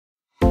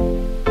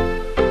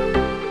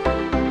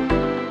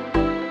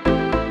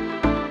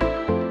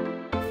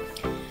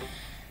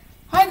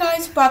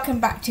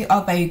welcome back to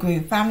our Baby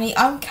Group family.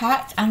 I'm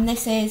Kat and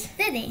this is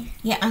Lily.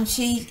 Yeah, and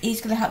she's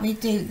going to help me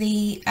do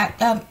the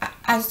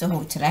Asda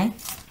haul today.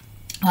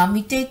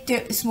 We did do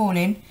it this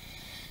morning,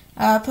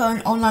 put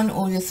an online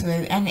order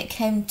through, and it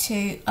came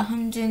to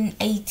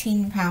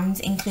 £118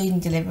 including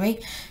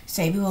delivery,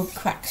 so we will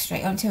crack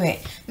straight onto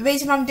it. The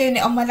reason I'm doing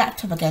it on my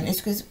laptop again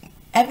is because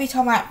every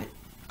time I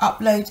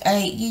upload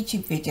a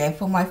YouTube video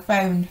from my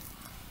phone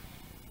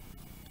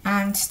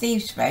and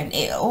Steve's phone,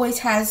 it always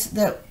has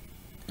the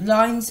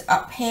lines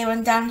up here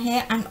and down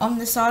here and on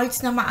the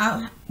sides, no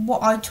matter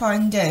what I try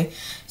and do.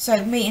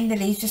 So me and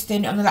Lily's just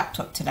doing it on the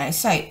laptop today.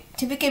 So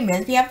to begin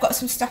with, we have got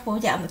some stuff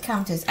already on the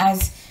counters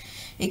as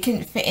it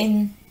couldn't fit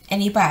in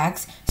any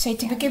bags. So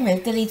to begin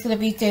with, Lily's going to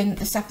be doing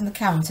the stuff on the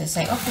counter. So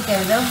off we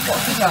go then. What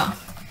have we got?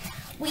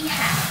 We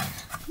have,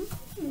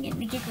 I'm getting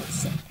the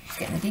giggles.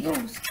 Getting the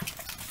giggles.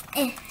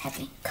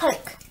 Heavy.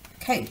 Coke.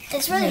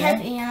 It's really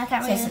heavy and I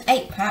can't read it. So it's an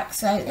 8-pack,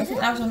 so I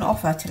think that was on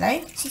offer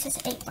today. She says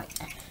 8 right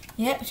there.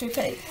 Yep, should we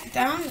put it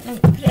down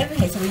and put it over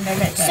here so we know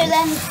where it goes? So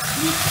then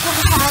we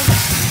probably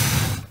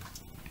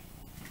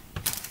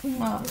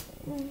have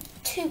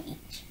 2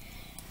 each.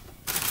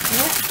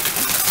 Yep.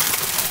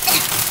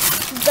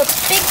 The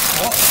big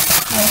one.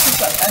 Yeah, she's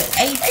got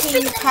an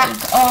 18-pack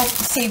of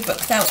seed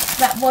books. Now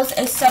that was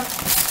a sub.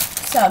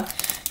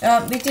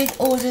 We did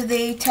order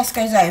the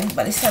Tesco Zone,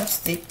 but they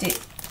substituted it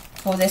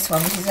for this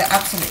one, which is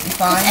absolutely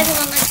fine.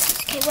 Everyone likes it.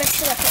 Okay, where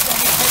should I put one?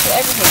 Put it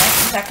over here,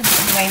 because I can put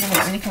it away in a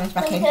minute when he comes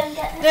back in.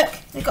 Look,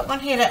 we've got one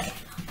here, look.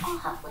 Oh,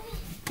 have we?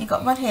 You've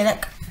got one here,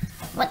 look.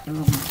 What? We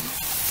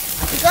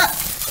got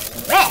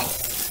red.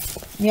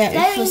 Yeah,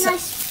 very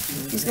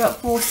nice. He's got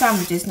 4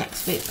 sandwiches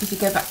next week because you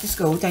go back to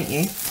school, don't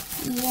you?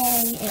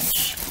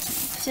 Yeah-ish.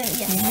 So,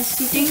 yeah. Yes,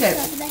 you do go.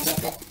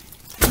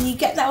 Can you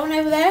get that one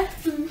over there?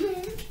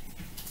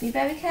 Be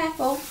very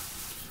careful.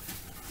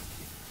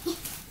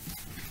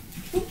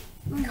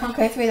 Can't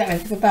go through that way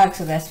because the bags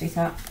are there,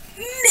 sweetheart.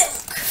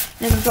 Milk.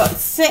 Then we've got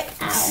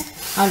 6. Ow.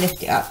 I'll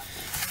lift it up.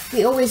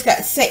 We always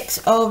get 6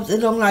 of the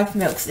long life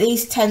milks.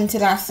 These tend to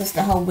last us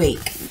the whole week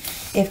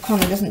if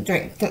Connor doesn't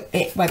drink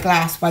it by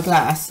glass.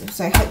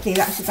 So hopefully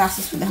that should last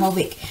us for the whole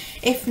week.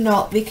 If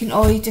not, we can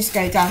always just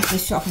go down to the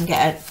shop and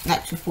get an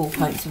extra 4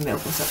 pints of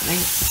milk or something.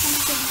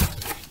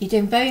 You're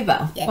doing very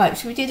well. Yeah. Right,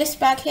 should we do this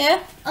bag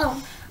here?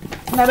 Oh.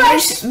 Now,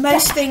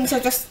 most things are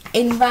just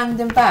in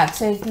random bags,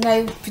 so there's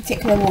no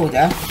particular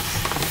order.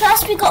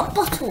 First, we got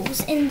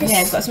bottles in this.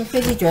 Yeah, we've got some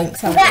fizzy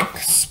drinks. Black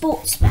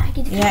sports bag.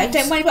 Yeah,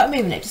 don't worry about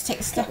moving it. Just take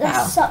the stuff out.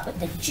 Let's start with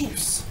the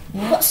juice.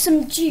 Yeah. We've got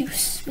some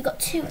juice. We got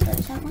 2 of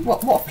those, haven't we?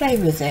 What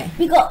flavour is it?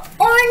 We got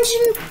orange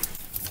and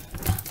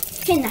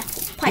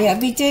pineapple. Yeah,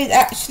 we did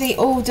actually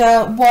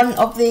order one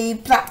of the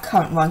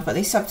blackcurrant ones, but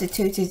they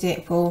substituted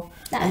it for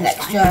an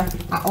extra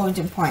orange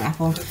and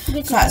pineapple.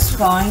 So that's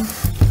fine.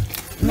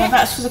 Now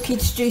that's for the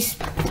kids' juice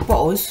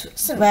bottles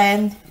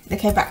when they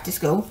came back to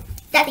school.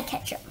 Daddy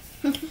ketchup.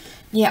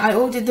 Yeah, I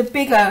ordered the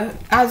bigger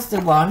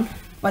Asda one,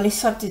 but they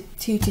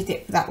substituted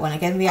it for that one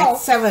again. We had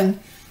 7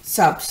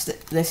 subs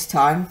this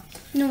time,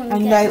 and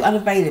no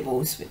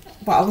unavailables,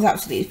 but I was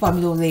absolutely fine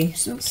with all the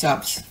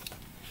subs.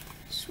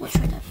 Switch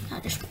right up.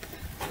 I'll just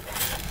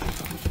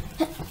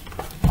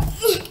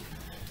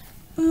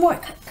more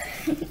Coke.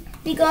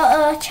 We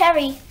got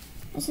cherry,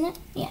 isn't it?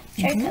 Yeah,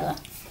 cherry cola.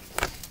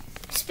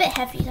 It's a bit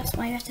heavy, that's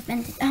why you have to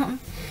bend it down.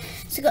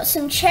 So we got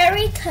some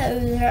cherry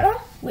cola,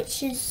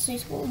 which is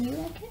suitable. You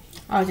like it?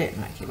 I don't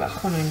like it, but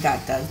Connor and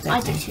Dad does.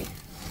 I do too.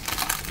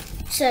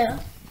 So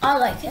I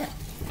like it.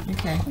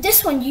 Okay.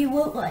 This one you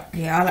won't like.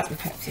 Yeah, I like the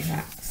Pepsi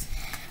Max.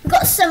 We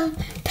got some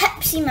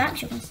Pepsi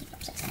Max.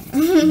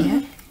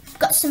 Yeah.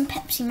 Got some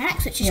Pepsi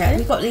Max, which is good. Yeah,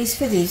 we got these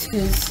fizzies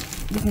because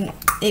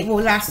it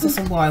will last us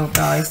a while,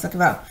 guys. Like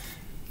about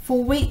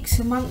 4 weeks,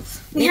 a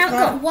month. We haven't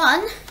got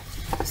 1.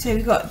 So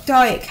we got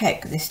Diet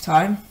Coke this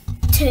time.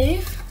 2. We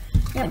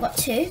haven't got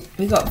 2.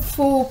 We got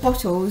 4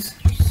 bottles.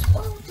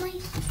 Oh, my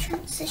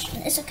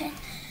transition. It's okay.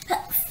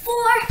 4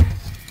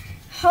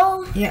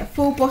 whole. Yeah,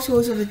 4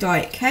 bottles of the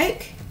Diet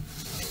Coke.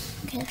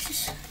 Okay, let's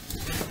just. I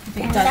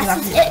think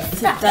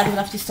Dad will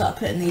have to start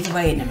putting these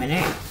away in a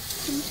minute.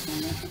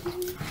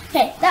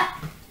 Okay, that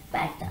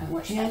bag down.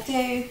 Which I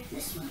do?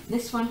 This one.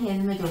 This one here,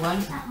 the middle one.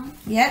 That one.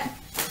 Yep.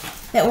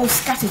 They're all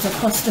scattered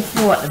across the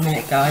floor at the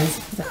minute, guys.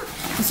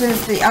 As soon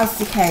as the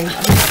Asda came,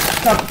 I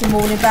just dumped them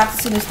all in bags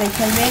as soon as they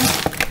came in.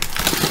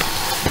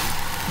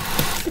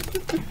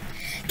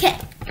 Okay.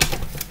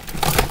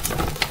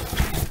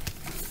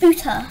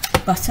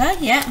 Butter,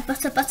 yeah.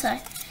 Butter.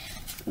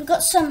 We've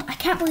got some, I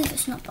can't believe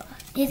it's not butter.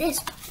 It is.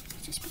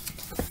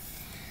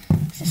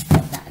 Just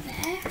put that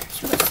there.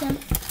 So we've got some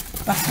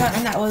butter,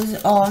 and that was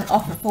on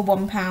offer for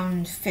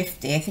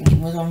 £1.50. I think it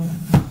was on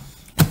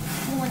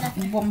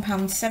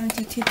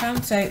 £1.70,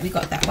 £2, so we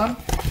got that one.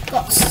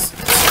 Got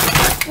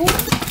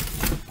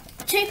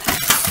 2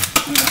 packs.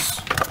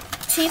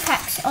 2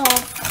 packs of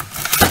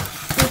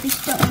baby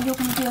stuff you're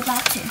going to do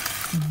about 2.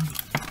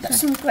 Got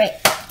some grape.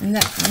 And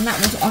that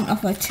was on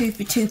offer £2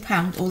 for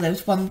 £2, although it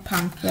was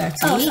 £1.30.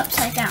 Oh, it's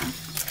upside down.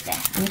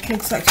 There. And the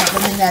kids like to have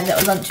them in their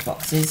little lunch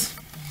boxes.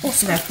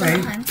 Also their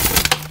fruit.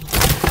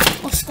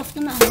 Or scuff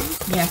them at home.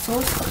 Yeah, so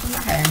we'll scuff them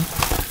at home.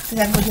 Because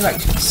everybody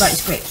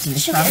likes grapes in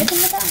this Should one. we open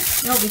the bag?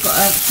 No, we've got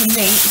some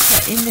meat.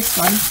 So in this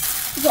one,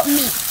 We've got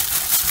meat.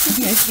 I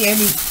think it's the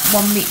only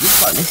one meat we've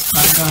got this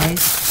time,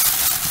 guys.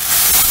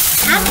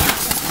 And we have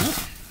some meat.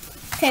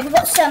 Okay, we've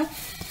got some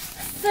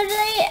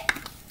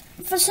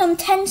for some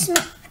 10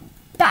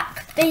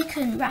 back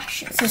bacon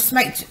rashers. So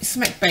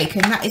smoked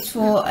bacon, that is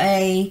for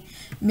a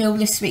meal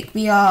this week.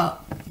 We are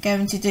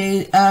going to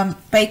do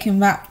bacon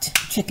wrapped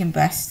chicken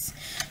breasts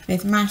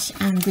with mash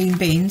and green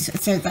beans.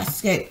 So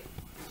that's it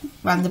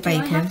around the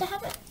bacon. Do I have to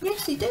have it?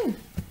 Yes, you do.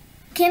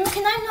 Can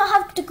I not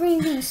have the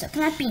green beans? So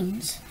can I have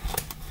beans?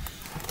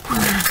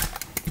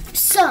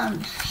 Some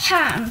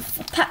ham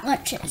for packed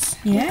lunches.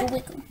 Yeah. Wiggle,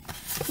 wiggle.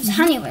 It's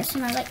honey roast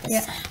and I like this.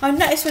 Yeah, I've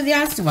noticed with the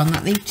Asda one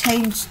that they've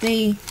changed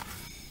the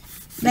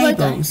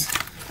labels.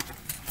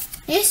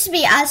 It used to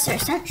be Asda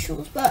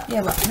Essentials, but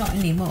Yeah, but not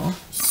anymore.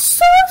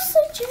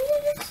 sausages.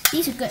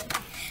 These are good.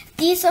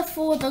 These are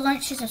for the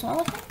lunches as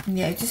well, I think.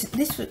 Yeah, just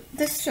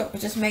this shop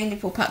was just mainly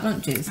for packed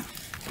lunches.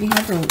 We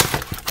had all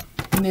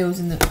the meals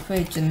in the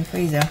fridge and the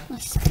freezer.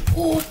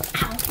 Oh,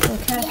 ow.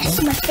 careful.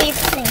 Yes, my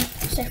favourite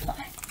thing so far.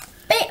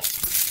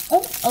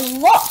 A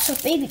lot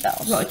of baby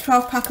bells. Got a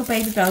 12 pack of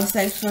baby bells.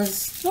 Those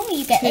was Normally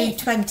you get 8.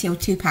 £2.20 or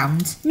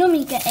 £2. Normally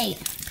you get 8.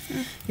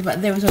 Yeah,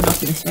 but there was a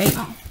lucky this week.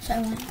 Oh,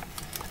 so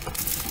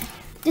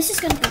this is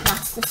going to be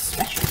last, this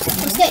special.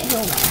 Let's get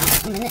your one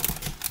out in a minute.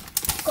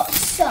 Got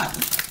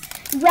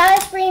some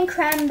raspberry and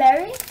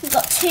cranberry. We've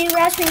got 2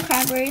 raspberry and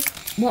cranberries.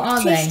 What are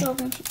 2 they?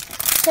 strawberry and 2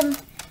 some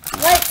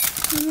white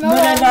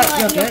Light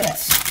yogurt.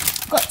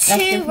 yogurts. Got That's 2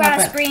 good for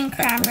raspberry and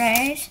breakfast.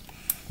 cranberries.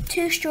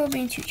 2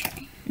 strawberry and 2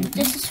 cherry.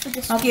 This is for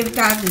this I'll one. give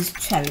Dad these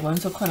cherry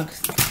ones. I'm not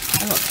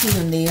keen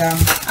on the I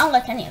don't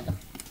like any of them.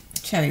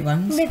 cherry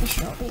ones. Maybe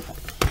strawberry.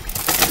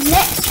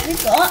 Next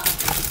we've got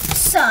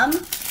some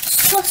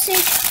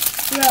sausage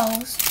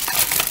rolls.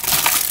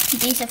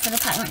 These are for the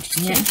packed lunches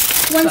too.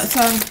 Yeah. Got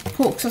some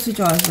pork sausage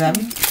rolls them.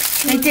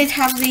 They did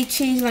have the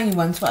cheese and onion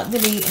ones, but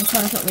really, I'm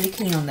not really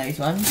keen on those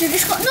ones. So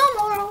just got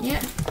normal rolls.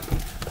 Yeah.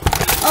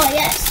 Oh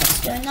yes,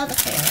 let's do another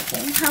favourite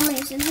thing. How many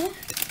is in here?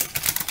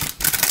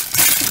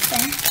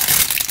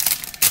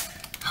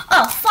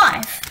 Oh,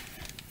 5.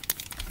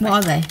 What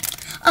are they?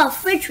 Oh,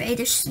 fridge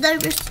raiders, slow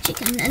roasted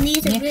chicken, and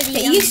these are really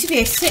It yummy. used to be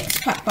a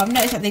 6-pack, but I've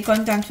noticed that they've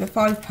gone down to a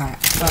 5-pack.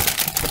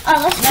 But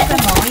Oh, let's never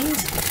get mind.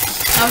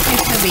 I'll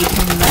take the week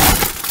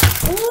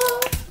anyway.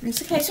 Ooh,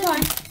 It's okay, it's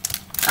fine.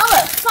 Oh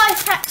look,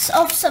 5 packs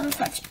of Southern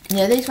fried chicken.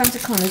 Yeah, these ones are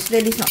Connors.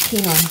 Lily's not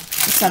keen on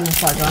the Southern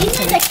fried ones.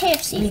 Even the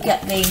KFC. We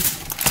get the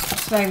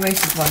slow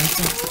roasted ones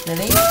for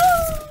Lily.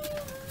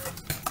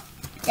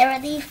 There are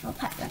these for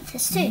packed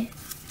lunches too.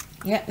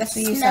 Yeah, that's for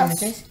you Smells-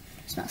 sandwiches.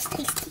 Smells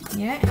tasty.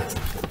 Yeah.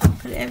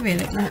 Put it everywhere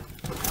like that.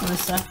 All the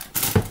stuff.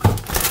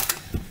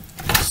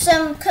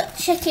 Some cooked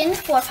chicken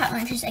for packed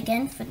lunches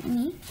again for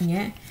me.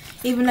 Yeah.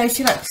 Even though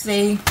she likes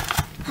the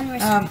Honey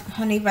roast.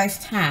 honey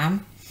roast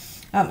ham,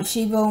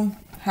 she will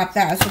have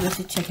that as well as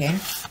the chicken.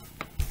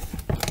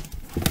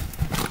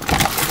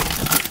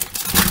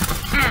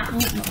 Ow.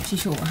 Oh, not too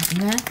sure what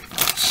happened there.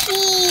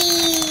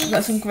 Cheese. We've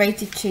got some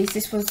grated cheese.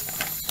 This was,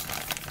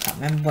 I can't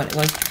remember what it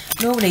was.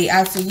 Normally,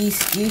 as they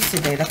used to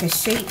do, like a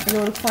sheet with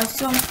all the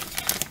prices on.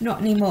 Not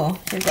anymore.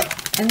 So we've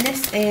got, and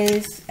this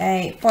is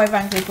a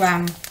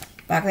 500-gram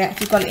bag. They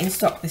actually got it in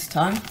stock this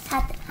time.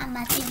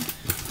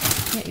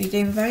 Yeah, you're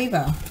doing very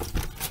well.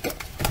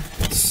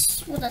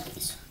 What are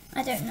these?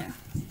 I don't know.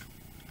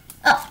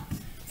 Oh,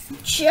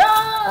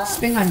 just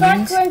Spring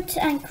onions. fragrant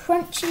and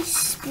crunchy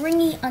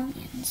springy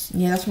onions.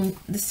 Yeah, that's from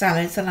the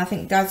salads, and I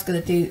think Dad's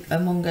going to do a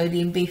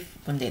Mongolian beef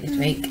one day this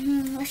week.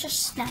 Let's just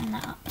stand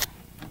that up.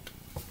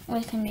 Or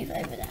we can move it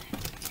over there.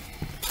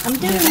 I'm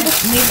Move doing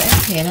this. it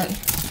over here, look.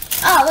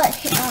 Oh, look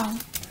here. Oh.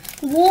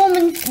 Warm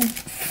and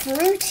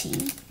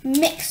fruity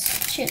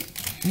mixed chili.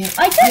 Yeah.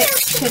 I don't know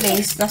Mixed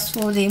chilies, that's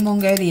for the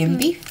Mongolian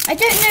beef. I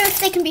don't know if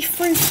they can be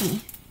fruity.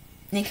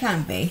 They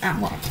can be.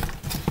 What?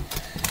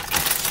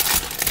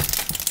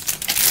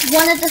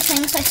 One of the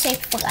things I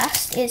saved for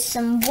last is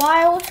some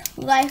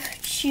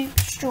wildlife chew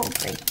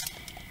strawberry.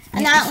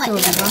 And I don't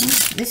like the other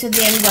ones These are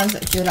the only ones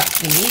that you'll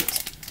actually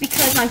eat.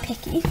 because I'm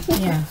picky.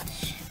 Yeah.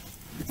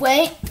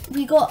 Wait,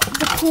 we got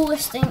the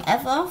coolest thing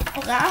ever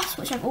for last,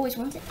 which I've always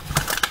wanted.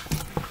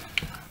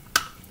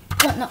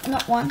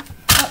 Not 1,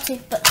 not 2,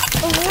 but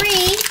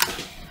 3.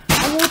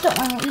 I don't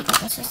want to eat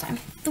this time.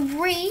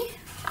 3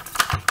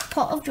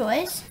 pot of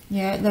joys.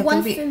 Yeah, there's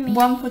One going to for be me.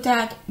 1 for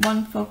Dad,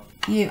 1 for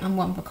you, and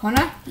 1 for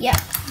Connor. Yeah.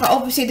 But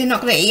obviously they're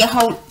not going to eat a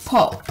whole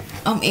pot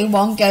in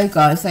one go,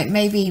 guys. Like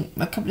maybe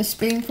a couple of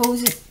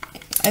spoonfuls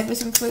over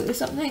some fruit or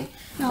something.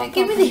 No, Like,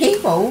 give me the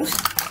equals.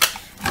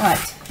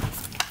 Right.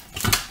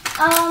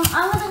 I'm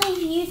gonna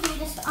leave you do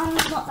this. I'm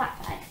not that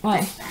guy.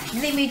 Right.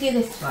 Let me do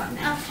this one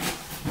now. Okay.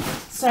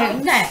 So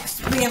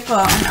next we have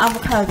got an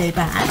avocado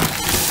bag.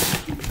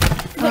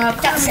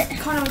 That's it.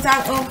 Connor was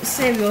out of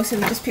cereal, so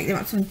we just picked them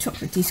up some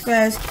chocolatey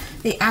squares.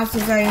 The Outer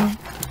Zone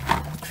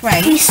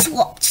crate. We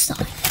swapped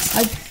sides.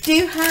 I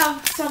do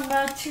have some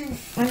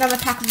another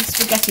pack of the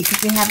spaghetti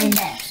because we're having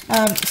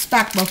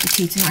spag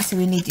multi tonight, so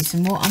we needed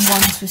some more, and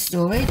one's for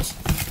storage.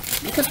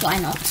 Because why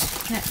not?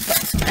 Yeah,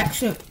 got some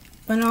extra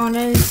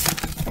bananas,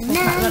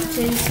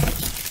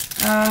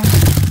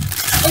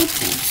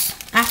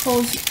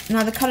 apples.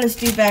 Now the colours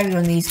do vary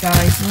on these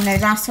guys. You know,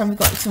 last time we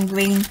got some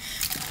green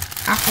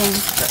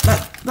apples,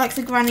 but like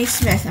the Granny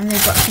Smith, and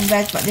they've got some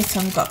red, but this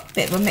time we've got a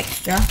bit of a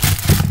mixture.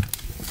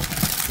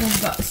 Then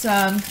we've got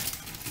some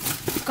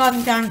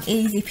Garden Down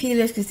Easy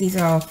peelers because these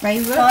are our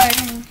favourite.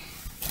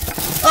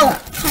 Oh,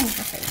 kind of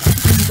a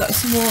favourite. And we've got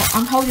some more.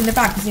 I'm holding the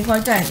bag because if I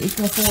don't, it's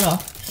going to fall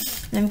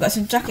off. Then we've got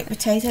some jacket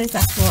potatoes.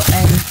 That's for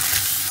a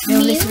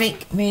meal this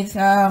week with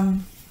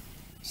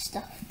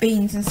stuff,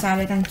 beans and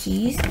salad and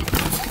cheese.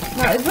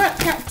 Now it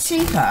worked out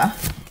cheaper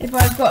if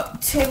I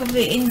got 2 of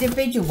the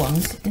individual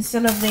ones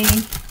instead of the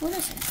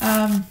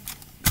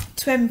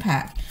twin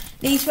pack.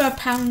 These were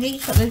 £1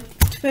 each, but the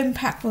twin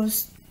pack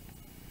was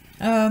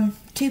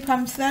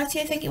 £2.30, I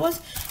think it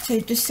was. So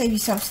just save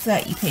yourself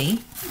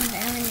 30p.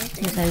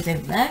 Put those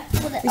over there.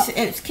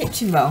 It's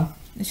kitchen roll,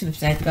 I should have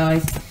said,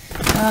 guys.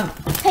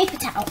 Paper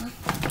towel.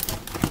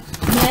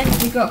 Then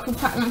we got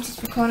compact lunches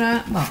for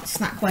Connor. Well,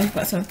 snack wise, we've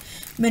got some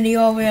mini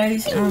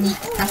Oreos.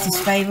 That's his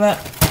favourite.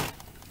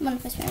 One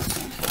of his favourites.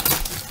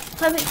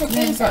 Perfect for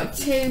then we've got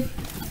 2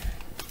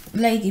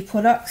 lady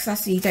products.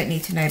 That's you don't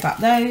need to know about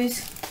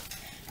those.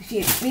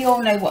 We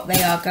all know what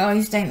they are,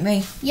 guys, don't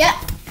we? Yep.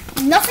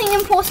 Nothing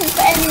important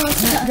for anyone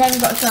to know. Then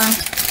we've got some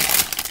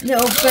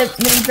little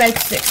mini bread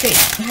sticks.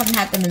 I haven't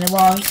had them in a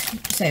while,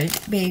 so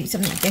it'd be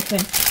something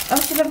different. I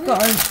should have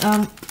got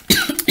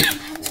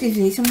excuse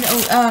me, some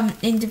little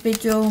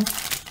individual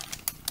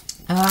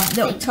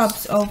little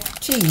tubs of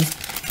cheese.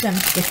 Them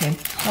dipping.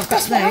 I've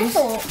got those.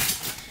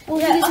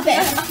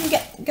 I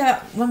can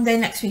get one day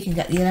next week and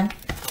get the other.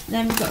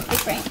 Then we've got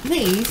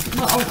these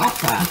not on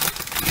offer.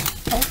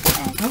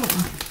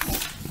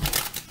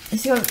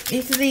 So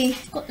it's the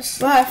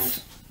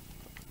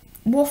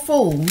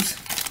waffles.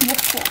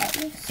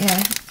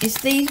 Yeah, it's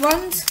these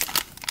ones.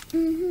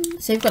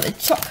 So you've got the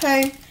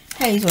choco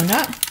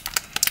hazelnut,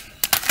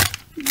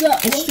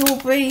 the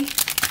strawberry,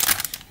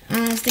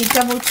 and the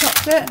double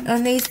chocolate,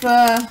 and these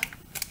were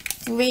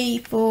 3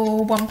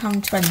 for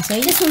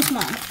 £1.20. This one's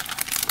mine.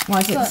 Why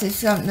is it? This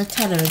is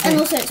Nutella, is it? And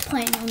also it's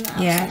plain on that.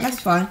 Yeah, that's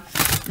fine.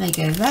 There you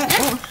go. That.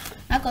 Yeah,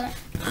 I got it.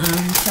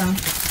 And some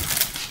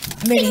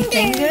mini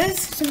fingers.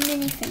 Some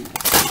mini fingers.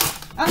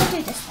 I'll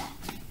do this then.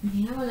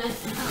 Yeah, well then,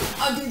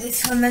 I'll do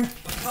this one then.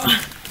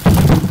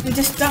 We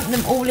just dump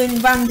them all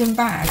in random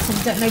bags, so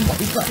we don't know what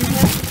we've got in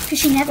here.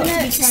 Because you never know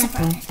it's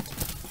separate.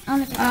 I'll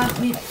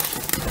do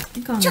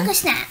Choco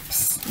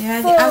snaps.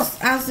 Yeah, the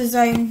Asda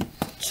Zone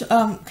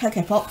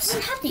Cocoa Pops.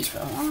 I've had these for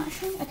a while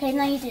actually. Okay,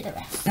 now you do the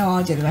rest. Oh,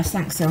 I'll do the rest,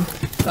 thanks, Sil.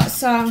 Got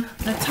some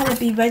Nutella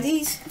Be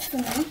Readies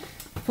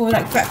for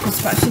like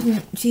breakfast, but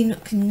she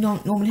can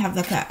normally have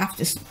like an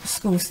after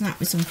school snack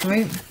with some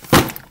fruit.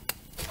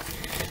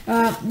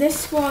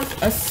 This was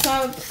a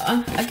sub.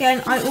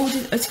 Again, I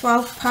ordered a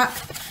 12 pack,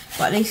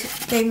 but they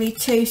gave me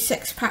 2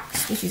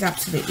 6-packs, which is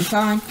absolutely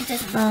fine.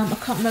 I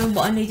can't remember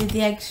what I needed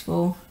the eggs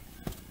for.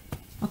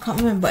 I can't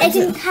remember. Ham,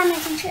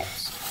 egg and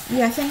chips.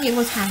 Yeah, I think it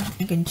was ham,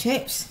 egg and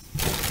chips.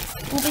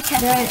 We'll be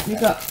careful. Then we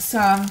got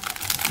some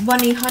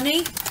runny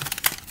honey.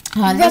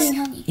 Runny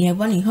honey. Yeah,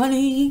 runny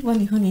honey.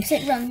 So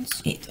it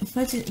runs.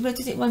 Where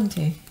does it run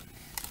to?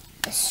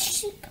 The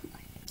supermarket.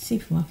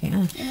 Supermarket.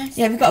 Oh.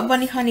 Yeah, we've got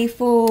runny honey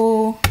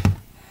for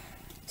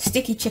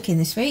sticky chicken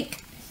this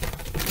week.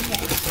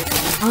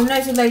 Yes. I know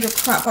there's a load of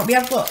crap, but we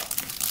have got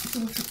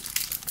some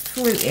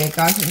fruit here,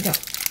 guys. We've got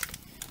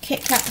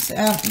Kit Kat's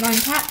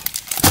 9-pack.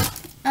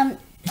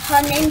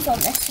 Her name's on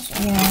this as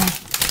well. Yeah.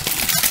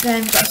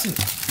 Then we've got some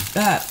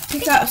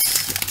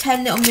pickups,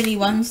 10 little mini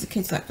ones. The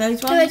kids like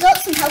those ones. So I got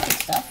some healthy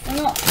stuff. I'm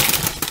not.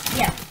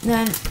 Yeah.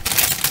 Then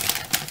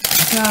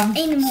some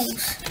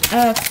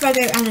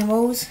photo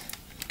animals.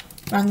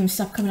 Random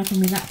stuff coming up on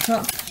my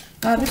laptop.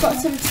 We've got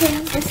some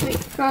tins this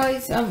week,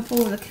 guys,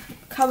 for the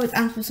cupboard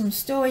and for some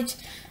storage.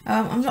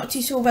 I'm not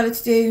too sure whether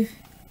to do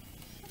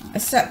a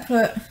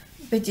separate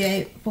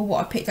video for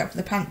what I picked up for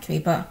the pantry,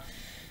 but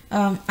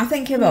I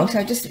think I will.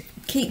 So just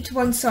keep to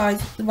one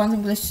side the ones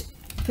I'm going to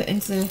put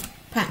into the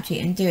pantry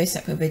and do a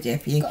separate video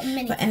for you.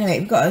 But anyway,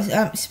 we've got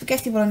a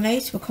spaghetti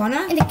bolognese for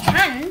Connor. In a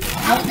can?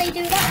 How did they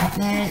do that?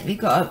 And then we've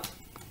got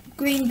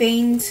green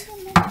beans.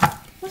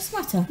 What's the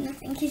matter?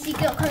 Nothing, because you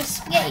got kind of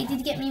spaghetti. Did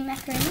you get me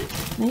macaroni?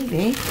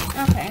 Maybe.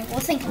 Okay, we'll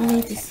think about it. I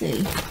need to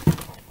see.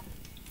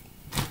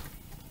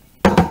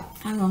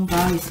 Hang on,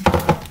 guys.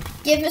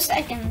 Give a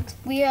second.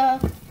 We are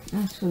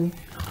Actually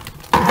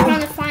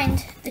trying to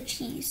find the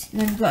cheese.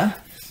 Then we've got a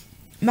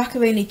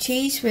macaroni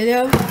cheese for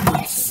Lil.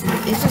 Yes.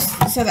 It's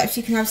just so that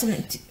she can have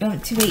something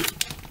to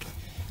eat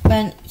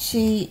when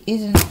she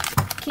isn't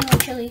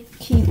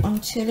keen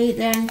on chili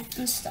then.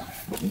 And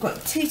stuff. We've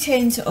got 2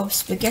 tins of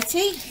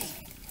spaghetti.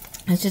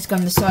 It's just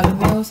gone the side of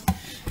wheels.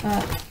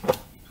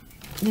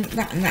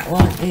 That and that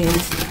one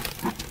is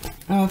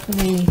for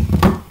the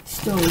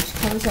storage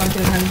cover, so I'll do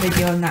another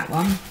video on that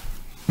one.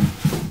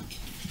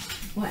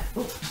 Right.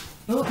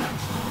 Oh!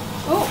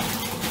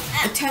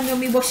 I turned on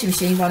my washing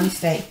machine by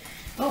mistake.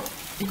 Oh,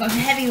 we've got a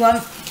heavy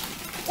one.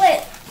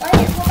 Wait, what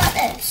about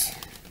this?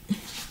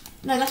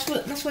 No, that's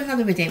for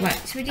another video. Right,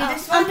 should we do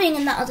this one? I'm being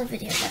in that other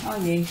video then. Are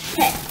you?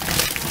 Okay.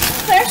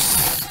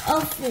 First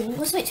of all,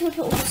 let's wait till we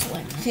put all this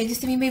away. Okay,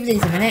 just let me move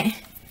these a minute.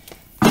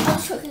 I'll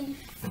quickly.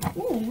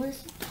 Ooh, what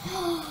is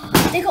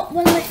it? They got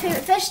one of my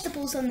favourite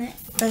vegetables on it.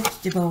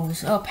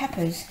 Vegetables. Oh,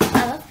 peppers.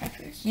 I love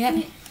peppers. Yep.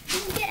 You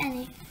didn't get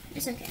any.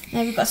 It's okay.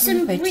 No, we've got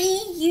Some fridge.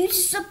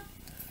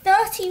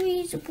 30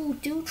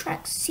 reusable dual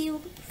track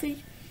sealed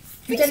food.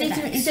 You don't need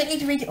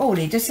to read it all.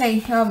 You just say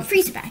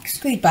Freezer bags.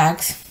 food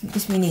bags.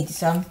 Because we needed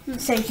some.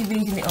 Saves you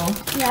reading it all.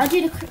 Yeah, I'll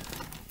do the.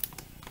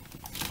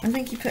 I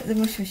think you put the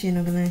washing machine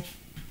over there.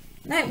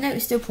 No,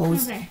 it's still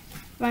paused. Okay.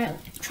 Right,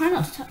 try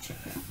not to touch it.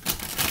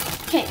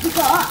 Okay, we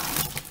got.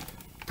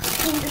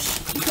 We'll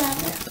just grab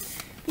it.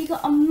 We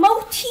got a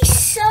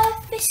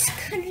multi-surface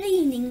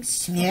cleaning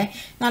spray. Yeah.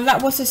 Now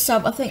that was a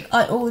sub. I think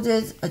I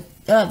ordered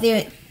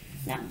the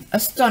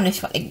Astonish,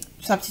 but they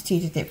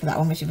substituted it for that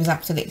one, which was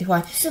absolutely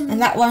fine.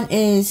 And that one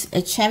is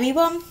a cherry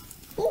one.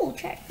 Oh,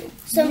 cherry.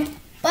 Some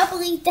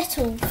bubbly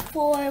Dettol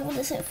for, what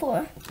is it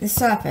for? The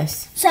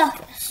surface.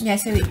 Surface. Yeah,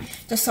 so we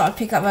just thought I'd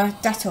pick up a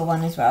Dettol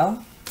one as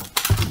well.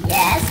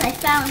 Yes, I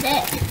found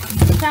it.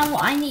 I found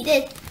what I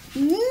needed.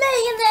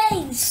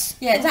 Mayonnaise.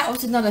 Yeah, that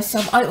was another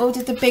sub. I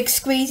ordered the big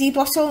squeezy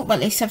bottle, but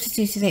they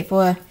substituted it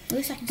for a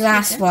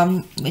glass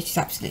one, which is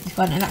absolutely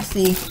fine. And that's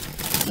the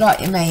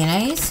lighter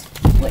mayonnaise.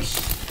 Which?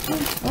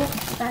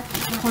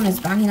 Connor's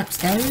banging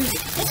upstairs.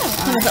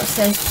 Connor's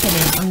upstairs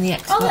chilling on the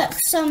Xbox. Oh look,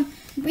 some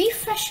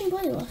refreshing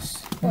body wash.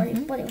 Body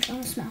wash, I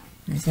want to smell.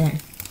 That's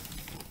it.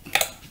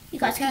 You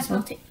guys can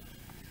smell too.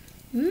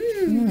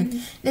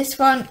 This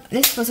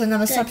was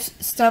another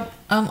sub.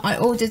 I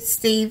ordered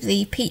Steve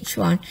the peach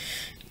one,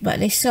 but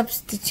they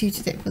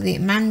substituted it for the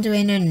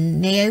mandarin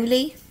and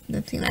Neoli. I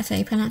don't think that's how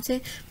you pronounce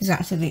it. It was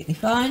absolutely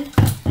fine.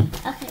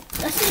 Okay,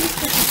 let's do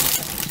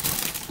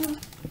this.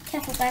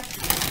 Careful bag.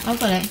 I've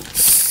got it.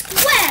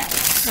 Square!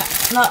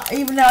 Like,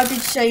 even though I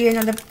did show you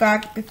another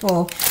bag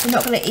before, we're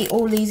not going to eat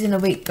all these in a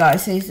week,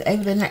 guys. So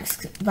over the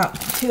next about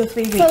 2 or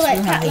 3 weeks, For like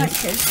we'll have packed these.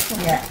 lunches.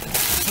 Yeah,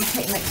 we'll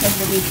take them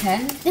over the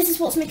weekend. This is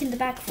what's making the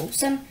bag full.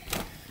 Some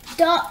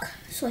dark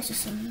soy sauce.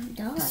 Some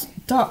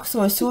Dark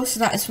soy sauce. So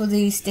that is for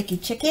the sticky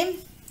chicken.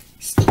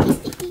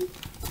 sticky.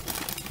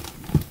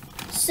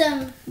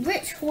 Some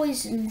rich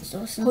hoisin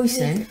sauce.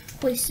 Hoisin?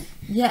 Hoisin.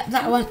 Yeah,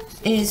 that one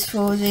is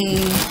for the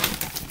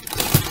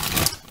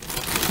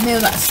meal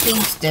that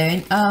Steve's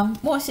doing.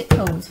 What's it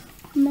called?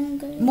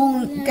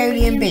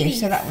 Mongolian beef.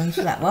 So that one's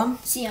for that one.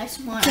 See, I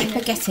smart. Keep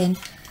forgetting.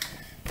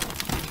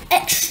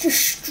 Extra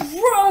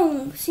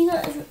strong. See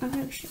that? I'm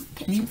very strong.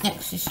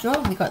 Extra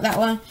strong. We got that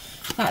one.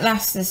 That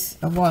lasts us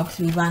a while because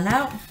we ran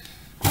out.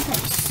 Okay.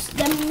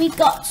 Then we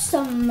got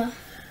some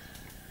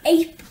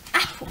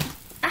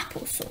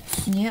apple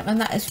sauce. Yeah, and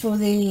that is for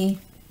the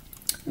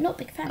I'm not a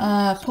big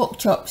fan. pork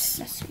chops.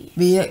 That's sweet.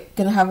 We're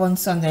gonna have on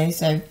Sunday,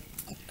 so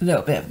a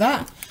little bit of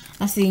that.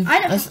 That's the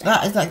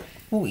that is like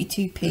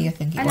 42p, I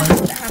think it I was.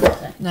 don't have it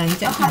though. No, you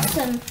don't I'll have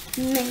have it.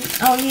 some mint.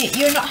 Oh,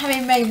 you're not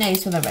having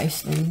mayonnaise for the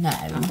roasting, no.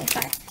 Okay,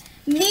 fine.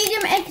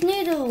 Medium egg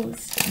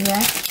noodles.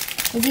 Yeah.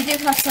 Well, we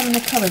do have some in the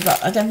cupboard,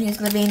 but I don't think it's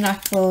going to be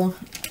enough for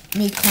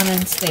me, Connor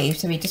and Steve,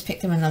 so we just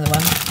picked him another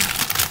one.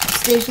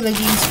 Steve's going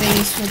to use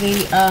these for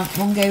the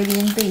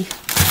Mongolian beef.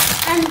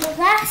 And the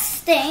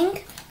last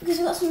thing, because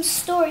we've got some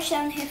storage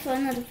down here for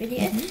another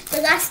video,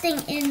 the last thing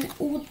in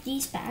all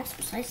these bags,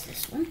 besides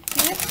this one,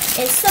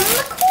 is some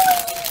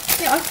macaroni.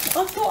 Yeah, I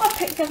thought I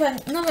picked up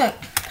another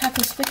pack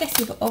of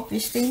spaghetti, but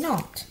obviously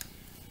not.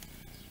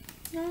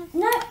 No.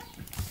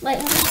 Wait,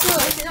 let me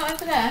see. Is it not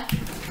over there?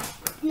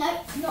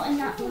 No, not in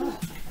that one.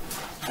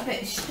 A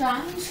bit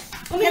strange.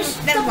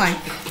 Never mind.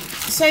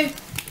 So,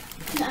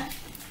 No.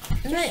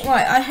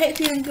 right, I hope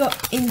you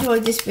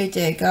enjoyed this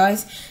video,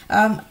 guys.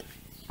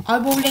 I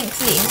will link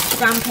the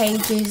Instagram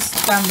pages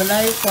down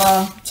below for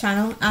our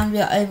channel, and we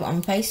are over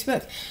on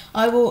Facebook.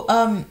 I will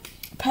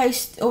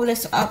post all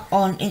this up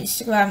on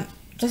Instagram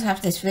just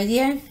after this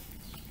video.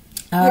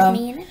 With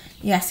me in it?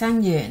 Yes,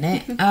 and you in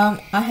it.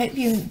 I hope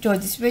you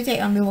enjoyed this video,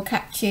 and we will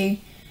catch you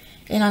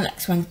in our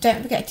next one.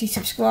 Don't forget to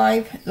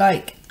subscribe,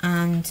 like,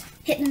 and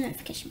hit the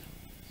notification.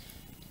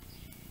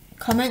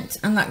 Comment,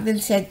 and like Lynn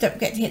said, don't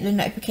forget to hit the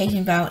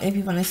notification bell if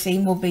you want to see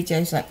more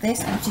videos like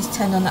this. I've just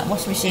turned on that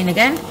washing machine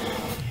again.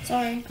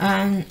 Sorry.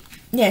 And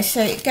yeah,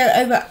 so go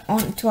over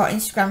onto our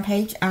Instagram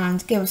page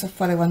and give us a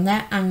follow on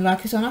there, and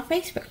like us on our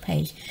Facebook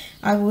page.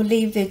 I will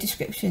leave the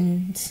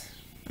descriptions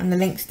and the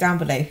links down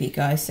below for you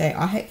guys. So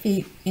I hope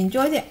you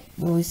enjoyed it.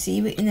 We'll see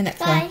you in the next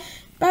one. Bye.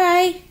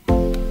 Bye.